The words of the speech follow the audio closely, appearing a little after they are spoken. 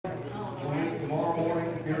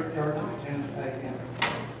here at church that tend to take in.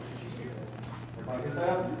 Everybody get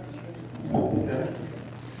that? Okay.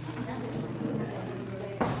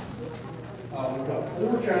 We've got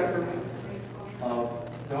 4 chapters of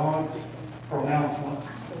God's pronouncements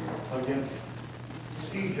against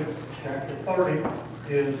Egypt. Chapter 30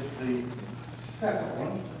 is the second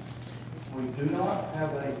one. We do not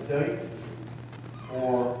have a date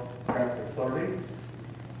for chapter 30.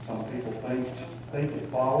 Some people think it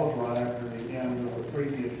follows right after the end of the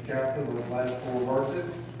previous chapter, the last 4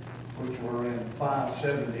 verses, which were in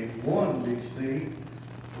 571 BC,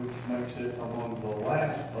 which makes it among the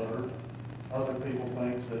last uttered. Other people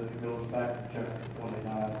think that it goes back to chapter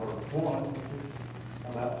 29, verse 1, which is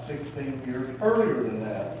about 16 years earlier than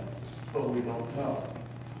that, but we don't know.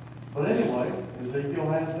 But anyway, Ezekiel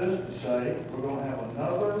has this to say: we're going to have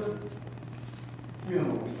another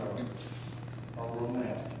funeral service, a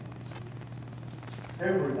lament.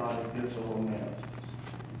 Everybody gets a lament.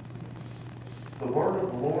 The word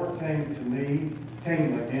of the Lord came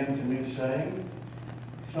again to me, saying,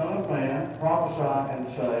 Son of man, prophesy and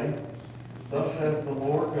say, Thus says the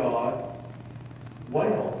Lord God,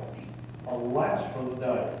 wail, alas for the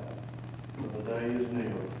day, for the day is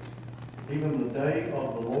near. Even the day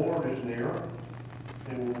of the Lord is near.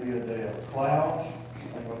 It will be a day of clouds.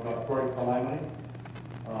 I think I've got great calamity.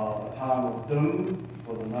 A time of doom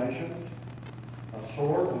for the nations. A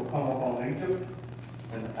sword will come upon Egypt,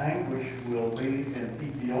 and anguish will be in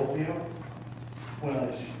Ethiopia.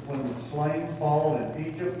 When the slain fall in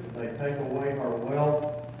Egypt, they take away her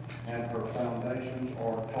wealth, and her foundations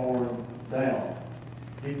are torn down.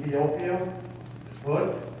 Ethiopia,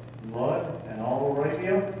 Put, Lud, and all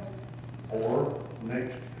Arabia, or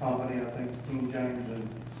mixed company. I think King James and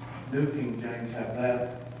New King James have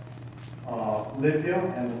that. Libya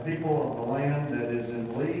and the people of the land that is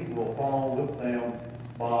in league will fall with them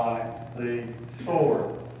by the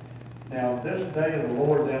sword. Now, this day of the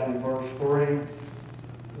Lord down in verse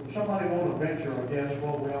 3, somebody want to venture a guess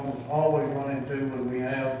what we almost always run into when we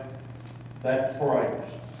have that phrase?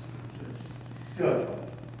 Judgment.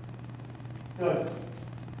 Judgment.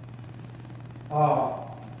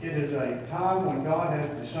 It is a time when God has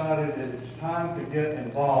decided that it's time to get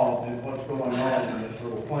involved in what's going on in this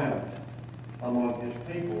little planet among His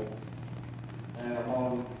people and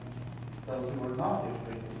among those who are not His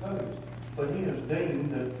people too. But He has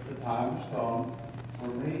deemed that the time has come for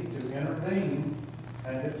me to intervene,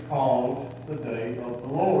 and it's called the day of the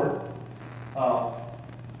Lord.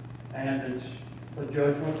 And it's the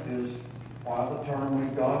judgment is why the term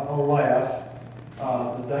we've got, alas,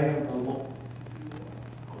 the day of the Lord.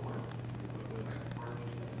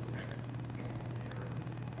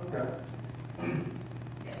 Okay.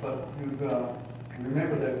 But you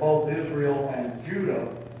remember that both Israel and Judah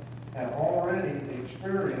have already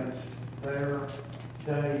experienced their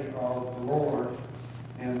day of the Lord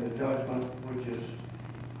in the judgment, which is,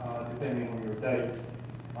 depending on your date,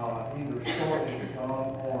 either shortly to come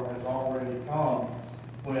or has already come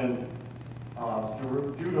when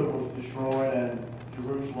Judah was destroyed and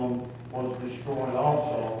Jerusalem was destroyed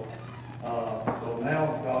also. So now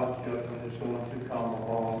God's judgment is going to come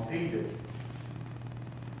upon Egypt.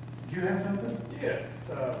 Did you have something? Yes.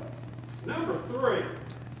 Number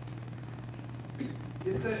 3.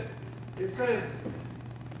 It says,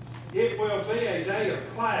 it will be a day of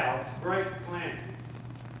clouds, great calamity.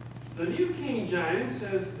 The New King James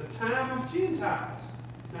says the time of Gentiles.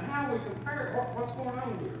 Now, how do we compare? What's going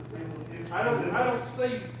on here? I don't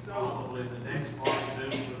see. Probably the next part to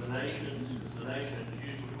do with the nations, because the nation is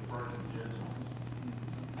usually referred to the Gentiles.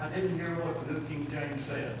 I didn't hear what the New King James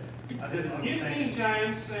said. I didn't understand. New King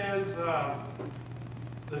James says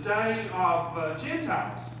the day of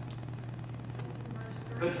Gentiles.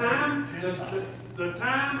 The time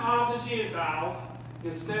of the Gentiles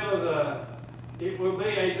instead of it will be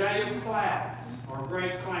a day of clouds or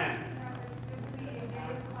great calamity. No, this will be a day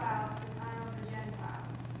of clouds, the time of the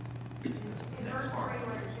Gentiles. In verse 3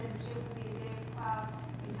 where it says it will be a day of clouds,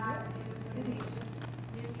 a time of doom for the nations,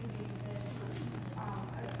 New King James says the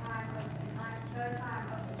time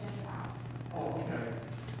of the Gentiles. Oh, okay.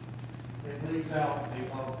 It leaves out the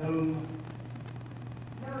of doom.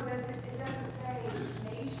 No, it doesn't say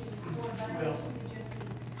nations or the nations, it just says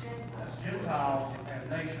Gentiles. Gentiles and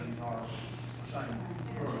nations are the same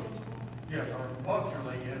word. Yes, are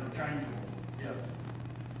culturally interchangeable. Yes.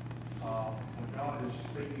 When God is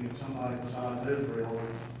speaking of somebody besides Israel,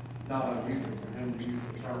 it's not unusual for Him to use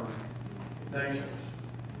the term nations.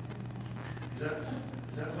 Is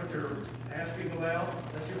that what you're asking about?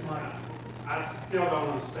 That's just my. I still don't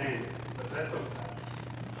understand it, but that's okay.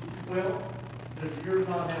 Well, does yours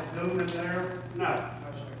not have doom in there? No.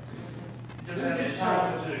 Just as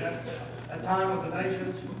a time of the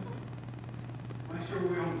nations. Make sure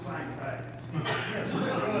we're on the same page. Yes, that's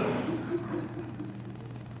good.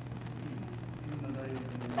 Even the day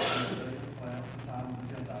of the time of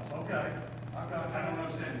the Gentiles. Okay, I got I don't you.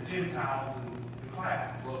 understand the Gentiles and the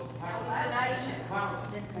clouds. Well, That was the nation. clouds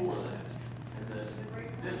is before that. And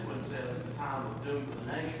this one says the time of doom for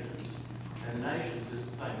the nations, and the nations is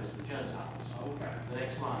the same as the Gentiles. Okay. The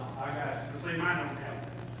next line, I got you. See, mine don't have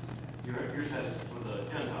that. yours says for the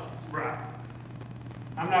Gentiles. Right.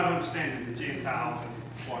 I'm not understanding the Gentiles and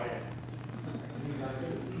whatever.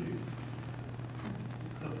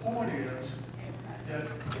 The point is that,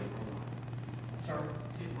 sir,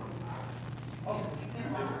 oh,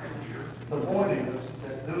 the point is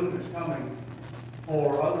that doom is coming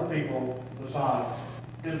for other people besides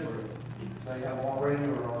Israel. They have already,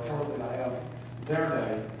 or shortly they have their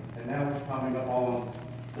day, and now it's coming upon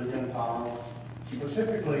the Gentiles,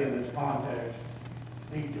 specifically in this context,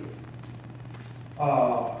 Egypt.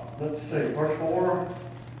 Let's see, verse 4,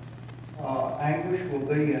 anguish will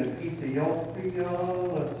be in Ethiopia.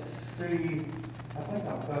 Let's see, I think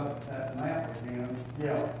I've got that map again.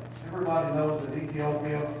 Yeah, everybody knows that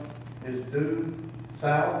Ethiopia is due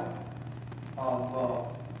south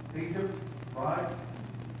of Egypt, right?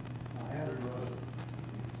 I had it,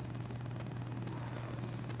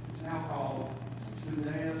 it's now called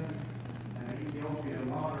Sudan, and Ethiopia in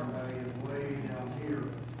modern day is way down here.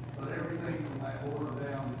 But everything from that border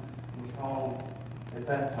down was called, at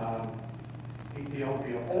that time,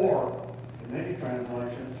 Ethiopia, or, in many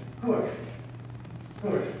translations, Cush.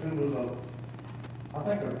 Cush, who was I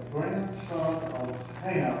think a grandson of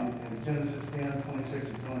Ham in Genesis 10, 26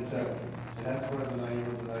 and 27. And that's where the name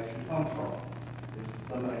of the nation comes from. It's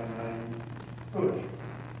the name Cush.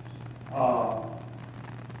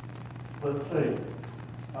 Let's see.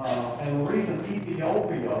 And the reason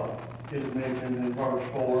Ethiopia is mentioned in verse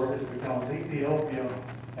 4 is because Ethiopia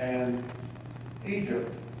and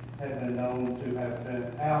Egypt have been known to have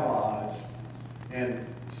been allies in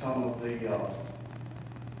some of the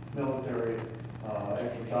military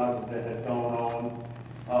exercises that had gone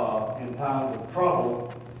on in times of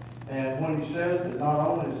trouble. And when he says that not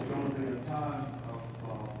only is it going to be a time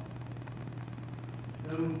of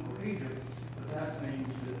doom for Egypt, but that means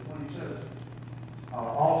that when he says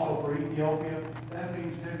also for Ethiopia, that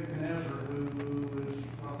means Nebuchadnezzar, who is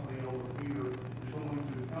roughly over here, is going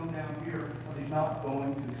to come down here, but he's not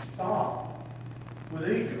going to stop with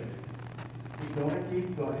Egypt. He's going to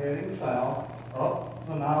keep heading south up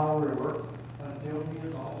the Nile River until he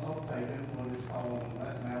is also taken what is called on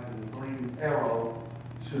that map in the green arrow,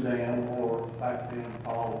 Sudan, or back then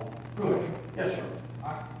called Cush. Yes, sir.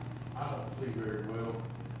 I don't see very well.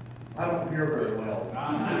 I don't hear very well.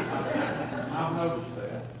 I've noticed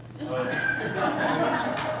that.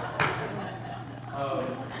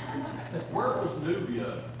 Where was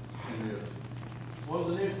Nubia in this?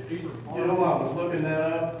 Wasn't it either part? You know, I was looking that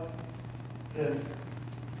up, and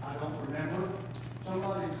I don't remember.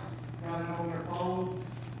 Somebody's got it on their phone.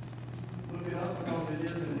 Look it up because it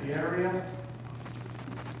is in the area.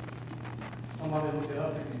 Somebody look it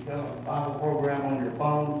up if you've got a Bible program on your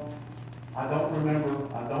phone. I don't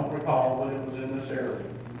remember, I don't recall, but it was in this area.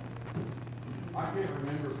 I can't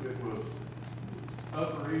remember if it was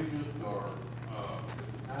Upper Egypt or,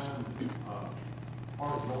 at the time,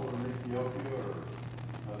 part of northern Ethiopia, or,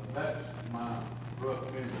 that's my rough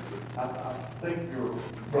memory. I think you're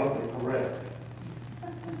roughly correct.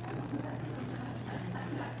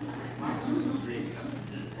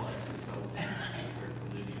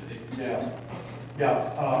 Yeah, yeah,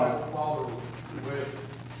 My father was west,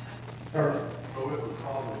 sir, so it was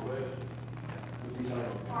farther west. what's he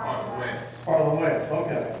saying? Farther west. Farther west,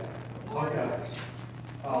 okay, okay.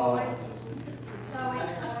 Lloyd.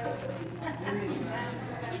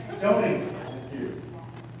 Tony, thank you.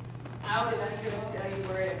 I was just gonna tell you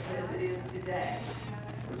where it says it is today.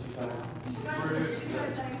 What's he saying? She's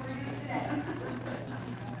gonna tell you where it is today.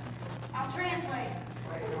 I'll translate.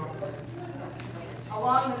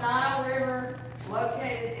 Along the Nile River,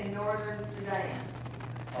 located in northern Sudan.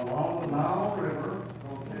 Along the Nile River,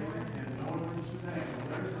 located in northern Sudan.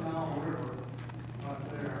 There's the Nile River right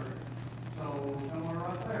there. So somewhere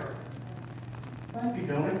right there. Thank you,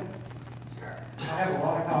 Tony. Sure. I have a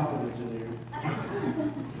lot of confidence in you.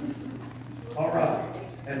 All right.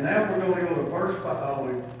 And now we're going to go to verse 5.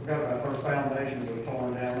 We forgot about her foundations were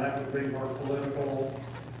torn down. That would be her political,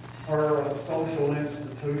 her social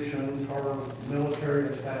institutions, her military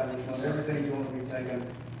establishment. Everything's going to be taken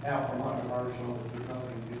out from under her so that there's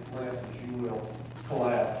nothing gets left and she will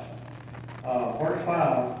collapse. Verse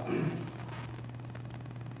 5.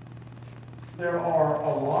 there are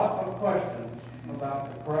a lot of questions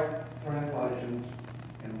about the correct translations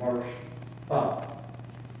in verse 5.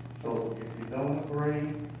 So if you don't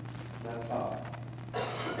agree, that's fine.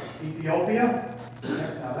 Ethiopia,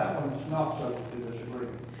 now that one's not subject to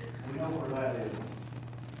disagreement. We know where that is.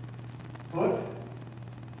 Put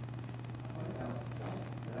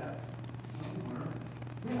that somewhere.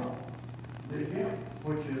 Yeah. Libya,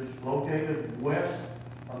 which is located west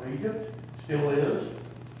of Egypt, still is.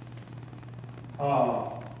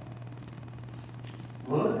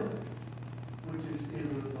 Lloyd, which is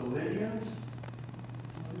either the Lydians.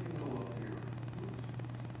 Let me go up here.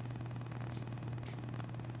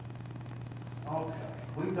 Okay,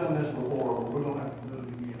 we've done this before, but we're going to have to do it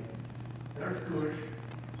again. There's Cush,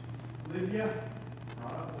 Libya,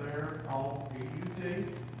 right up there, called P-U-T.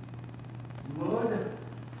 Lloyd,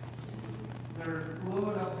 there's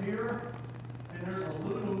Lloyd up here, and there's a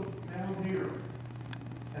little down here.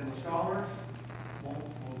 And the scholars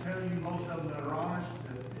will tell you, most of them that are honest,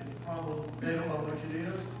 that it's probably, they don't know which it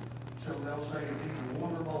is, so they'll say it's either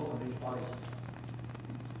one or both of these places.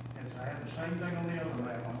 It's, I have the same thing on the other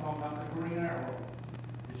map. I'm talking about the green arrow.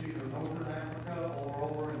 It's either northern Africa or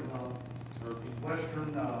over in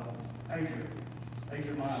western Asia,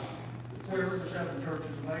 Asia Minor. Where the 7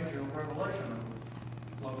 churches of Asia of Revelation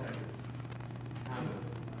are located.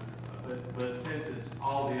 But since it's,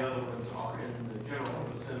 all the other ones are in the general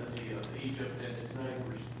vicinity of Egypt and its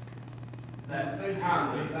neighbors, that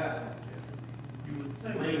kind of that. You would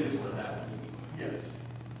think leans to that one. Yes.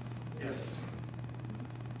 Yes.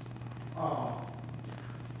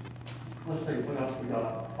 Let's see, what else we got?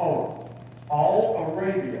 Oh, all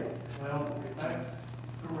Arabia. Well, if that's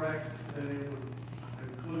correct, then it would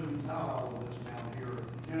include not all of this down here.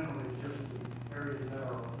 Generally, it's just the areas that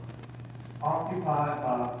are occupied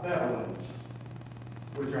by Bedouins,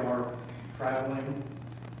 which are traveling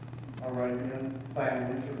Arabian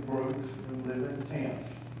families or groups who live in tents.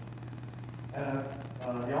 And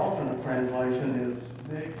the alternate translation is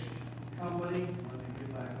mixed company. Let me get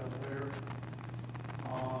back up there.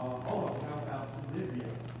 It's about Libya.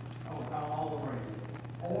 About all Arabia.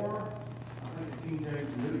 Or, I think the King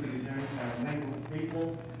James and New King James have named people.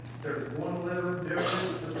 There's one letter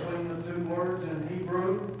difference between the two words in Hebrew.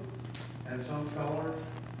 And some scholars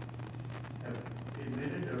have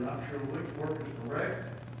admitted they're not sure which word is correct.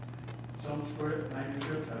 Some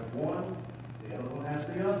manuscripts have one, the other one has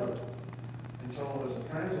the other. And so as a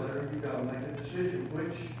translator, you've got to make a decision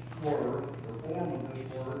which word or form of this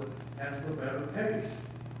word has the better case.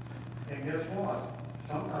 And guess what?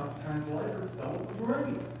 Sometimes translators don't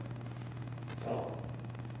agree. So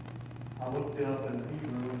I looked it up in the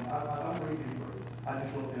Hebrew, and I don't read Hebrew. I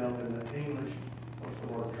just looked it up in the English. What's the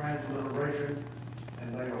word? Transliteration,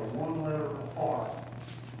 and they are one letter apart.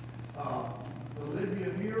 The Libya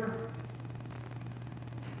here,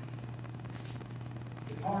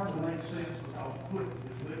 it's hard to make sense because Put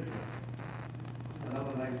is Libya,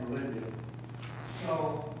 another name for Libya. So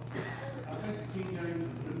I think the King James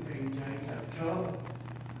and the New King James have Chub.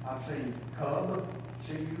 I've seen Cub,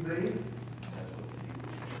 C-U-B. That's what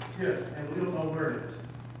the Yes, and we don't know where it is.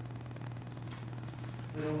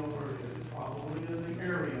 We don't know where it is. It's probably in the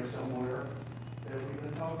area somewhere that we've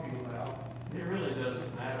been talking about. It really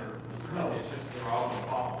doesn't matter. No. It's just they're all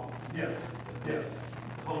involved. Yes, yes.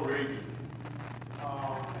 The whole region.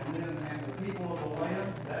 And the people of the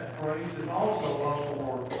land, that phrase is also up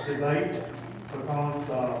for debate because,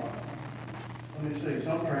 let me see,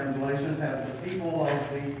 some translations have the people of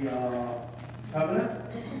the covenant.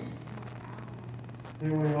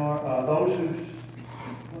 Here we are, those who,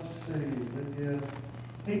 let's see,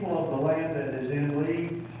 people of the land that is in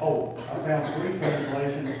league. Oh, I found 3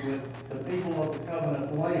 translations with the people of the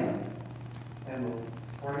covenant land. And the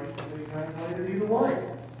phrase can be translated either way.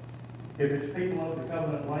 If it's people of the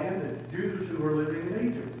covenant land, it's Jews who are living in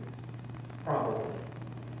Egypt, probably.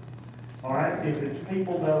 All right, if it's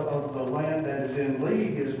people of the land that is in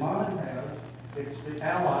league, as mine has, it's the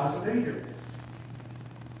allies of Egypt.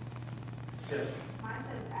 Yes. Mine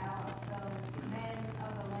says the men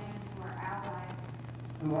of the lands who are allied.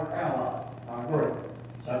 Who are allied. I agree.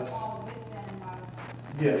 Shall fall with them by the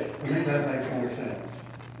sword. Yes, to me that makes more sense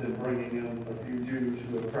than bringing in a few Jews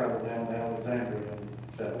who have traveled down to Alexandria and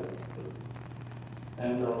settled.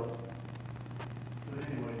 And, but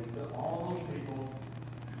anyway, all those people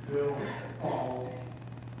will fall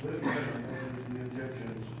with the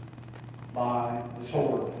Egyptians by the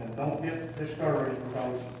sword. And don't get discouraged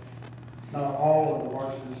because not all of the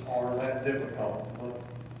verses are that difficult, but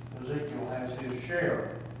Ezekiel has his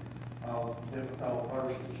share of difficult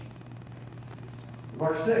verses.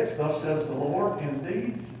 Verse 6, thus says the Lord,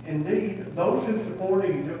 indeed, those who support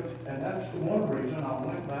Egypt and And that's the one reason I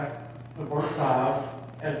went back to verse 5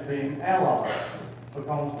 as being allies,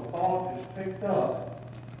 because the thought is picked up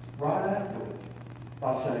right after it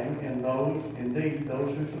by saying, indeed,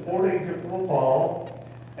 those who support Egypt will fall,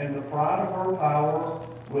 and the pride of her power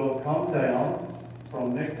will come down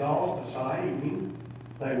from Migdol to Syene.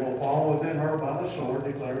 They will fall within her by the sword,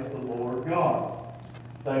 declares the Lord God.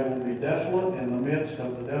 They will be desolate in the midst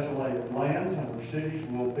of the desolated lands, and her cities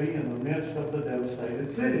will be in the midst of the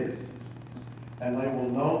devastated cities. And they will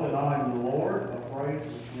know that I am the Lord, a phrase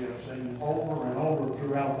which we have seen over and over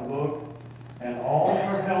throughout the book. And all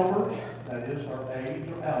her helpers, that is, her aides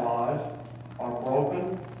or allies, are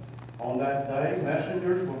broken. On that day,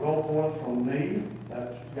 messengers will go forth from me,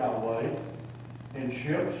 that's Yahweh, in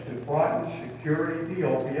ships to frighten, secure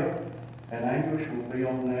Ethiopia, and anguish will be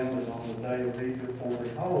on them as on the day of Egypt. For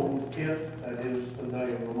behold, it, that is the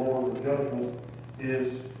day of the Lord, the judgment,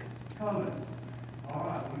 is coming. All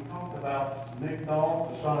right, we talked about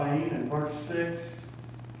Migdol to Syene in verse 6.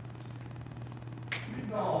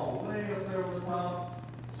 Migdol, way up there on the top,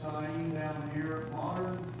 Syene down here,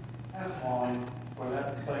 modern Aswan, where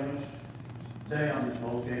that famous dam is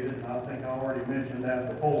located. I think I already mentioned that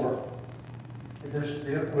before. It is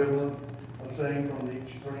the equivalent of saying from the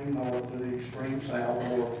extreme north to the extreme south,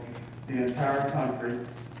 or the entire country.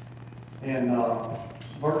 In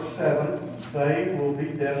verse 7, they will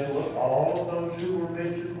be desolate, all of those who were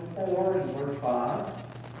mentioned before in verse 5.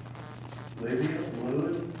 Libya,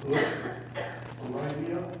 Lloyd,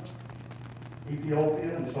 Arabia,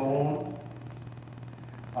 Ethiopia, and so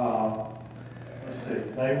on. Let's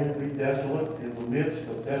see, they will be desolate in the midst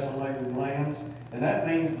of desolated lands, and that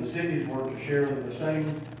means the cities were to share the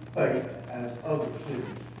same fate as other cities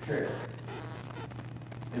share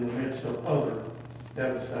in the midst of other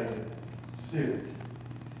devastated cities.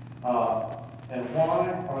 And why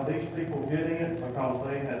are these people getting it? Because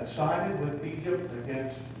they had sided with Egypt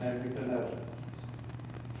against Nebuchadnezzar.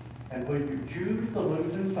 And when you choose the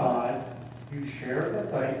losing side, you share the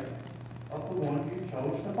fate of the one you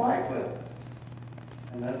chose to fight with.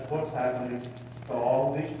 And that's what's happening to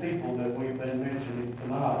all these people that we've been mentioning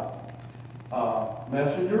tonight.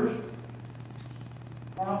 Messengers,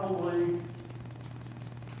 probably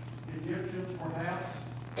Egyptians perhaps,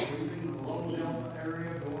 leaving the low Delta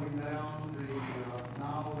area, going down the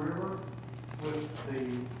Nile River with the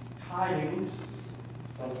tidings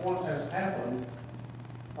of what has happened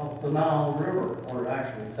up the Nile River, or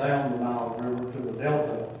actually down the Nile River to the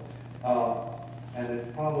Delta. And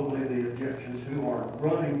it's probably the Egyptians who are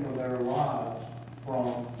running for their lives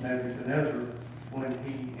from Nebuchadnezzar when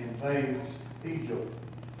he invades Egypt.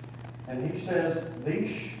 And he says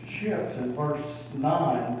these ships in verse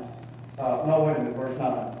 9, verse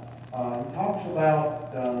 9. He talks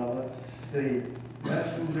about, let's see,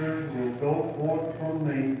 messengers will go forth from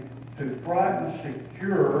me to frighten,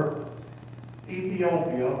 secure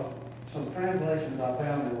Ethiopia. Some translations I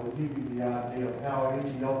found that will give you the idea of how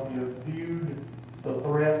Ethiopia viewed the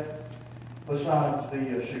threat, besides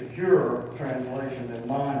the secure translation that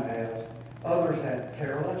mine has. Others had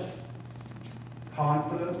careless,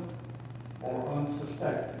 confident, or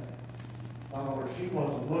unsuspecting. In other words, she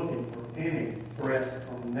wasn't looking for any threat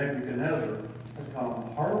from Nebuchadnezzar to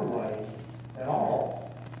come her way at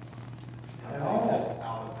all. At all.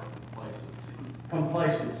 Out of her complacency.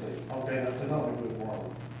 Complacency. Okay, that's another good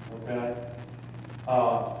word. Okay?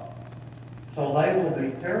 So they will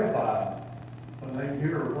be terrified when they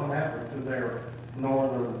hear what happened to their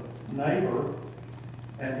northern neighbor.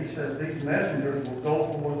 And he says, these messengers will go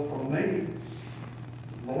forth from me.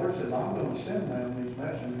 The Lord says, I'm going to send them, these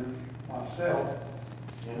messengers, myself,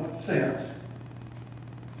 in a sense,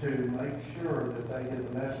 to make sure that they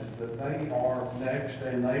get the message that they are next,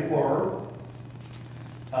 and they were,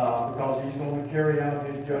 because he's going to carry out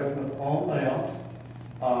his judgment on them.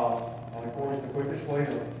 And of course, the quickest way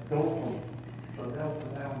to go from the Delta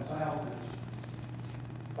down south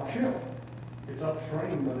is by ship. It's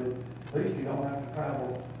upstream, but at least you don't have to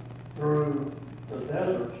travel through the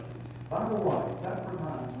desert. By the way, that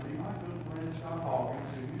reminds me, my good friend Scott Hawkins,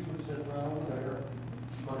 who usually sits right over there,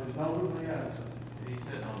 but is notably absent. He's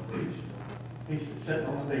sitting on the beach. He's sitting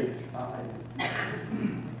on the beach.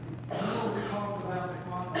 We talked about the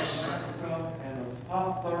continent of Africa, and the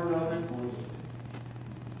top third of it was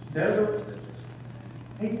desert.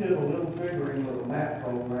 He did a little figuring with a map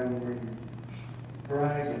program where you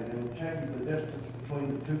drag and it'll tell you the distance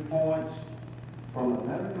between the 2 points from the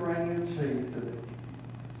Mediterranean Sea to the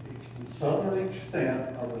southern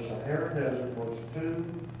extent of the Sahara Desert was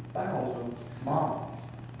 2,000 miles.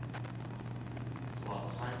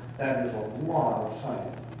 That is a lot of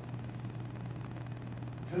sand.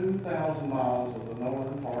 2,000 miles of the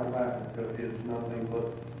northern part of Africa is nothing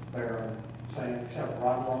but barren sand, except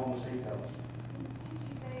right along the seacoast. Didn't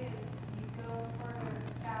you say as you go further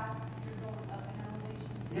south, you're going up in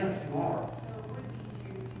elevation? Yes, you are. So it would be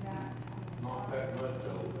easier to do that. Not that much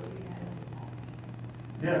elevation.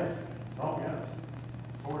 Yes. Oh, yes.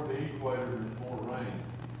 Toward the equator, there's more rain.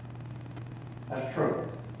 That's true.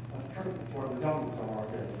 That's true. That's where the jungles are, I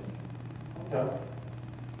guess. Okay.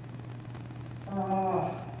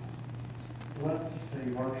 Let's see,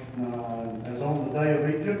 verse 9. As on the day of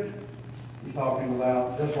Egypt, he's talking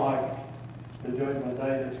about just like the judgment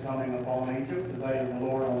day that's coming upon Egypt, the day of the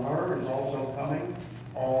Lord on her is also coming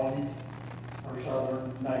on her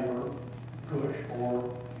southern neighbor, Cush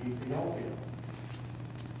or Ethiopia.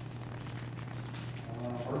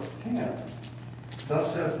 Verse 10.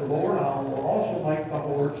 Thus says the Lord, I will also make the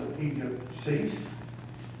hordes of Egypt cease.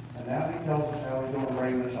 And now he tells us how he's going to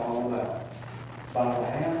bring this all about. By the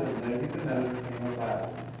hand of Nebuchadnezzar, king of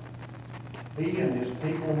Babylon. He and his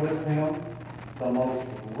people with him, the most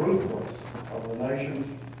ruthless of the nations,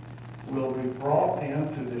 will be brought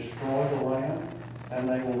in to destroy the land, and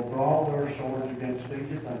they will draw their swords against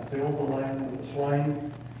Egypt and fill the land with the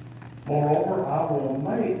slain. Moreover, I will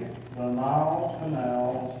make the Nile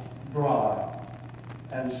canals dry,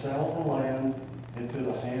 and sell the land into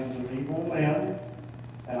the hands of evil men,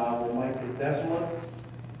 and I will make it desolate,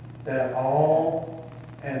 that all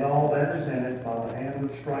that is in it by the hand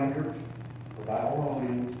of strangers, the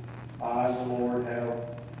Babylonians, I, the Lord, have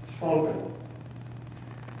spoken.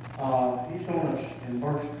 He's going to, in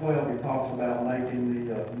verse 12, he talks about making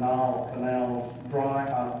the Nile canals dry.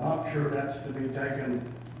 I'm not sure that's to be taken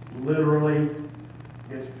literally.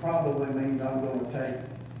 It probably means I'm going to take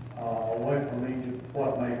away from Egypt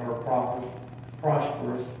what made her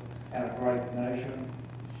prosperous and a great nation.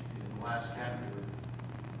 In the last chapter,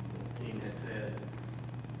 the king had said,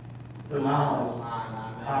 The Nile is mine,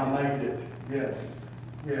 I made it. Yes,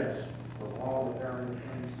 yes. With all the arrogant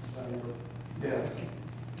things to say, but yes.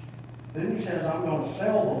 Then he says, I'm going to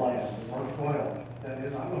sell the land in verse 12. That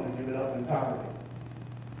is, I'm going to give it up entirely.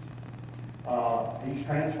 He's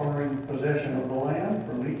transferring possession of the land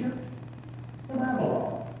from Egypt to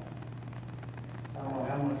Babylon. I don't know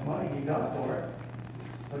how much money he got for it,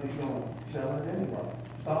 but he's going to sell it anyway.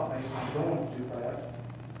 Stop me, I'm going too fast.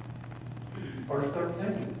 Verse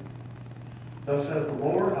 13. Thus says the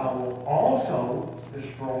Lord, I will also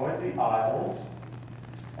destroy the idols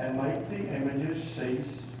and make the images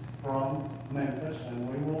cease from Memphis, and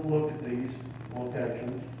we will look at these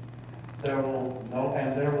locations. There will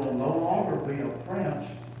no longer be a prince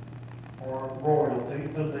or royalty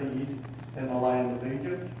to lead in the land of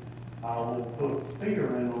Egypt. I will put fear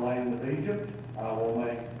in the land of Egypt. I will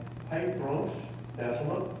make Pathros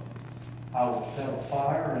desolate. I will set a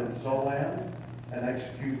fire in Zoan and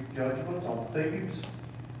execute judgments on Thebes.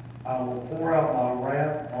 I will pour out my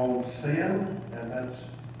wrath on sin, and that's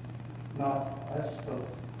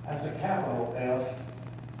a capital S.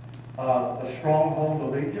 The stronghold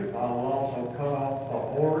of Egypt. I will also cut off the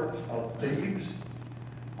hordes of Thebes.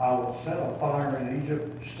 I will set a fire in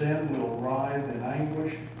Egypt. Sin will writhe in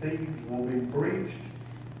anguish. Thebes will be breached,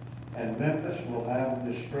 and Memphis will have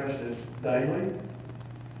distresses daily.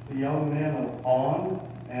 The young men of On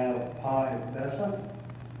and of Pi Besa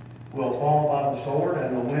will fall by the sword,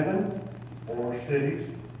 and the women, or cities,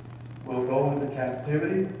 will go into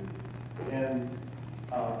captivity. In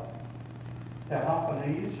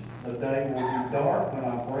Tehaphnehes, the day will be dark when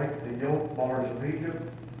I break the yoke bars of Egypt.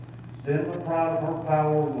 Then the pride of her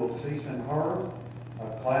power will cease in her.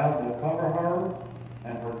 A cloud will cover her,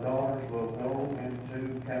 and her daughters will go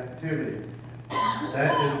into captivity.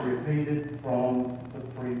 That is repeated from the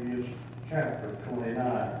previous chapter, 29,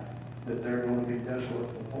 that they're going to be desolate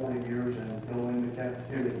for 40 years and go into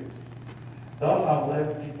captivity. Thus I will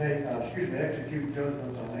execute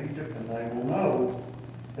judgments on Egypt, and they will know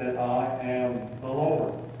that I am the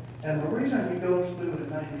Lord. And the reason he goes through and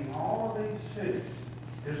naming all of these cities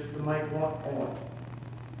is to make what point?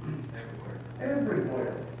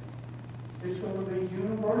 Everywhere. It's going to be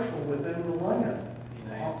universal within the land.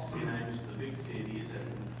 He names the big cities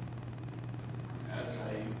and as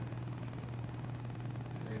a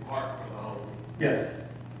part for the whole. Yes,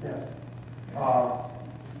 yes. I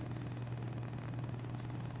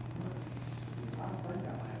think I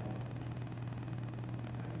have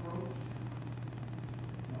one.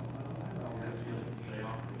 No, I don't have one.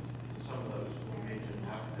 Some of those we mentioned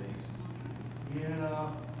after these.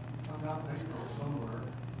 Yeah, I've got this little somewhere.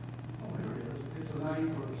 Oh, here it is. It's a name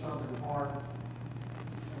for the southern part of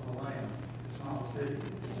the land. It's not a city,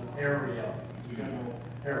 it's an area, it's a general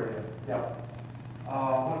area. Yeah.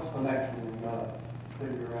 What's the next one we got?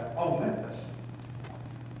 figure out, oh, Memphis.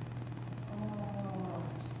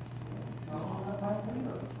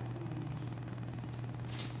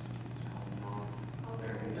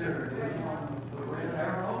 There it is, on the red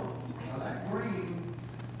arrow, now that green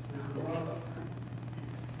is the rough,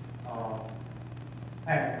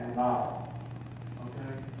 half of the Nile.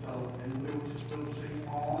 Okay, so, and we'll see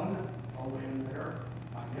on, over in there,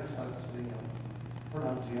 I guess that's the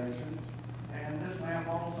pronunciation. And this map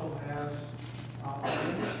also has,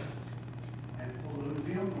 and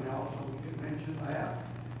Pelusium, we also did mention that.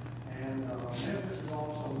 And Memphis is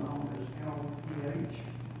also known as MPH.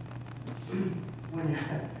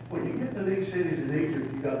 When you get to these cities in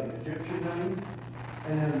Egypt, you've got the Egyptian name,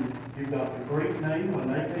 and then you've got the Greek name when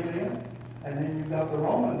they came in, and then you've got the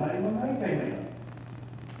Roman name when they came in.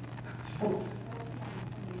 So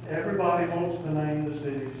everybody wants to name the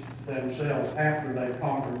cities themselves after they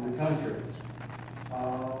conquered the country.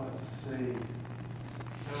 Let's see.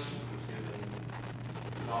 Joseph was given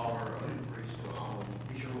the dollar of the priest to own.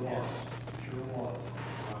 He sure was. Sure was.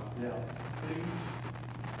 Yeah. These,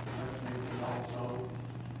 let's mention also.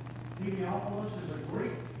 Heliopolis is a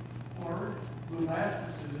Greek word.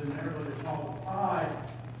 Bubastis is in there, but it's called Pi.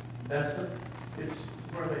 It's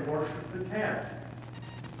where they worship the cat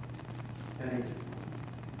in Egypt.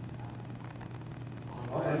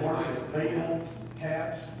 Well, they worship beetles,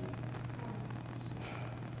 cats,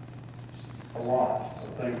 a lot of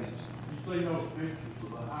things. You see those pictures of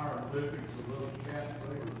the hieroglyphics of those cats,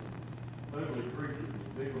 they were ugly creatures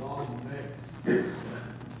with big long necks.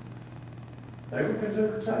 They were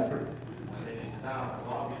considered sacred. When they didn't die,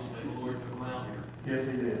 well, obviously the Lord took them out here. Yes,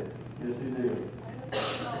 he did. Yes, he did.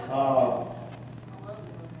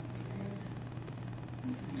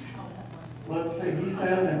 Let's see, he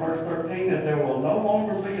says in verse 13 that there will no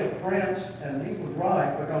longer be a prince, and he was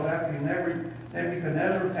right, because after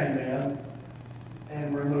Nebuchadnezzar came in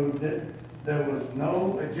and removed it, there was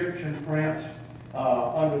no Egyptian prince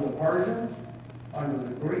under the Persians, under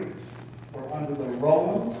the Greeks, or under the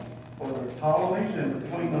Romans, or the Ptolemies, in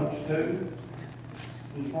between those two.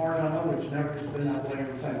 As far as I know, it's never been that way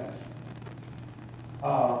ever since.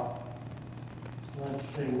 Let's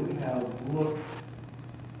see, we have looked,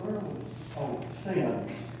 where was, sin,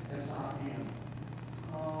 S-I-N.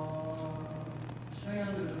 Sin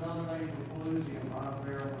is another name for Pelusium right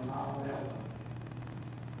there in the Nile Delta.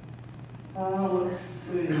 Let's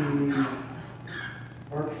see,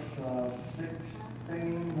 verse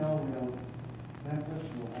 16, no, Memphis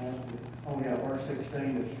will have it. Oh yeah, verse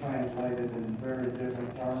 16 is translated in very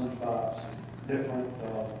different terms by different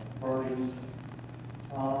versions.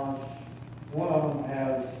 One of them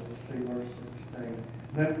has, let's see, verse 16.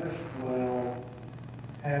 Memphis will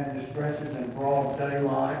have distresses in broad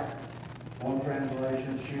daylight. One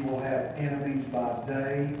translation, she will have enemies by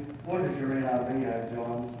day. What does your NIV have,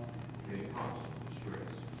 John? In constant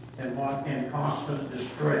distress. In what? In constant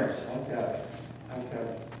distress. Okay. Okay.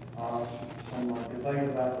 Some debate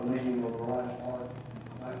about the meaning of the last part,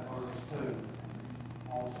 that verse too,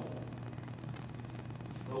 also.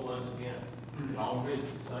 But once again, it all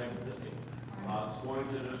reads the same thing. God's going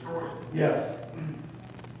to destroy it. Yes.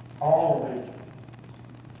 All of it.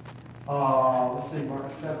 Let's see,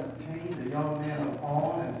 verse 17, the young men of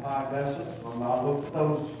On and Pi Bessus, when I looked at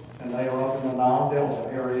those, and they are up in the Nile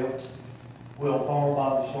Delta area, will fall by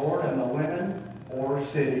the sword, and the women or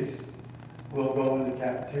cities will go into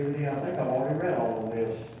captivity. I think I've already read all of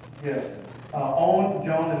this. Yes. On,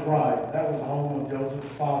 John is right. That was the home of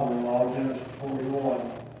Joseph's father-in-law, Genesis 41.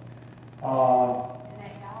 And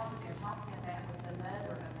that dog you're talking about was the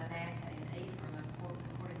mother of Manasseh and Ephraim,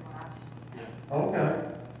 according to what I just looked at.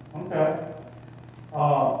 Okay.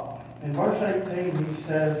 In verse 18, he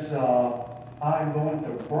says, I am going to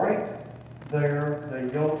break the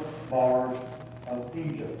yoke bars of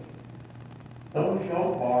Egypt. Those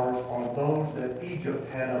yoke bars are those that Egypt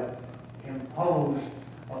had imposed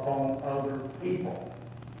upon other people.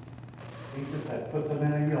 Egypt had put them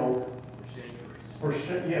in a yoke For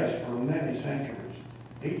centuries. yes, for many centuries.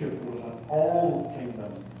 Egypt was an old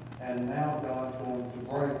kingdom, and now God's going to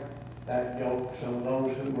break that yoke, so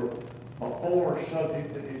those who were before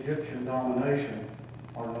subject to Egyptian domination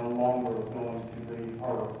are no longer going to be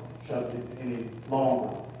or subject any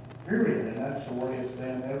longer. Period. And that's the way it's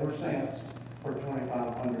been ever since for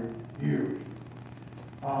 2,500 years.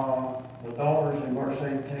 The daughters in verse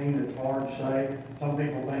 18, it's hard to say. Some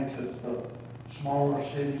people think it's the smaller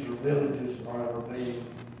cities or villages that are being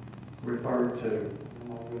referred to.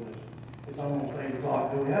 Oh my goodness. It's almost 8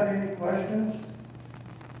 o'clock. Do we have any questions?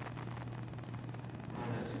 I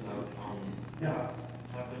have a note on Yeah.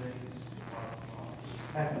 Japanese.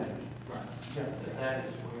 Happenings. Right. Yeah. That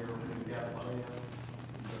is where we've got land.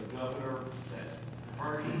 the governor that the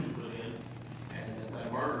Persians put in, and that they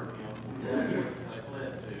murdered him. That's where they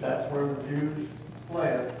fled to. That's where the Jews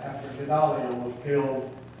fled after Gedaliah was killed.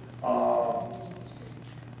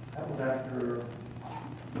 That was after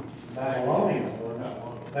Babylonians, wasn't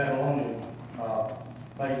it? Babylonians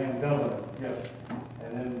made him governor, yes.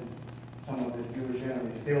 And then some of his Jewish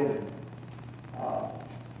enemies killed him.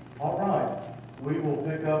 All right, we will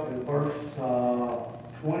pick up in verse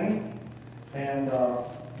 20. And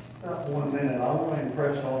about 1 minute, I want to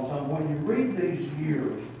impress on something. When you read these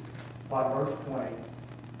years, by verse 20,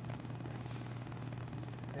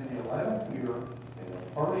 in the 11th year, in the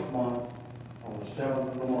first month, on the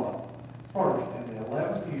 7th of the month. First, in the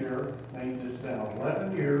 11th year means it's been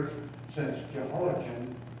 11 years since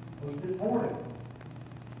Jehoiachin was deported.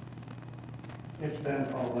 It's been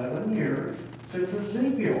 11 years since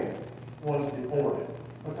Ezekiel was deported,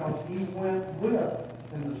 because he went with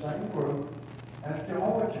in the same group as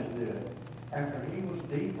Jehoiachin did after he was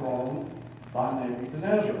dethroned by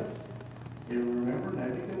Nebuchadnezzar. You remember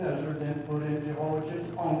Nebuchadnezzar then put in Jehoiachin's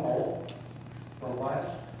uncle, the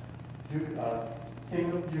last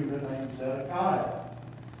king of Judah named Zedekiah.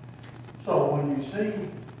 So when you see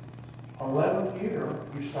 11th year,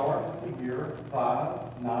 you start with the year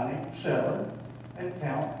 597 and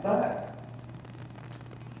count back.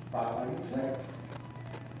 586.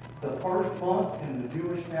 The first month in the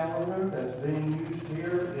Jewish calendar that's being used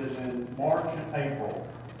here is in March and April.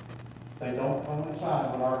 They don't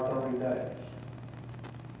coincide with our 30 days.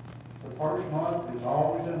 The first month is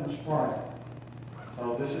always in the spring.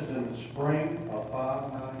 So this is in the spring of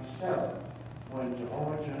 597 when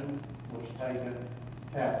Jehoiachin was taken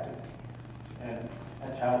captive. And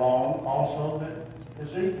that's how long also that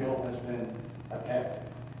Ezekiel has been a captive.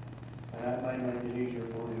 And that may make it easier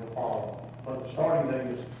for you to follow. But the starting date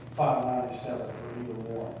is 597 for either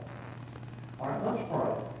one. All right, let's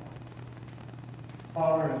pray.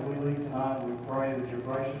 Father, as we leave tonight, we pray that your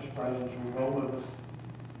gracious presence will go with us,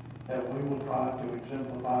 that we will try to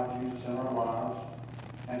exemplify Jesus in our lives,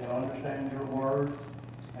 and to understand your word,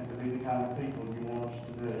 and to be the kind of people you want us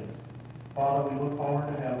to be. Father, we look forward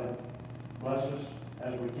to heaven. Bless us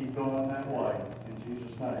as we keep going that way. In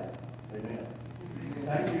Jesus' name, amen.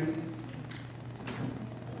 Thank you.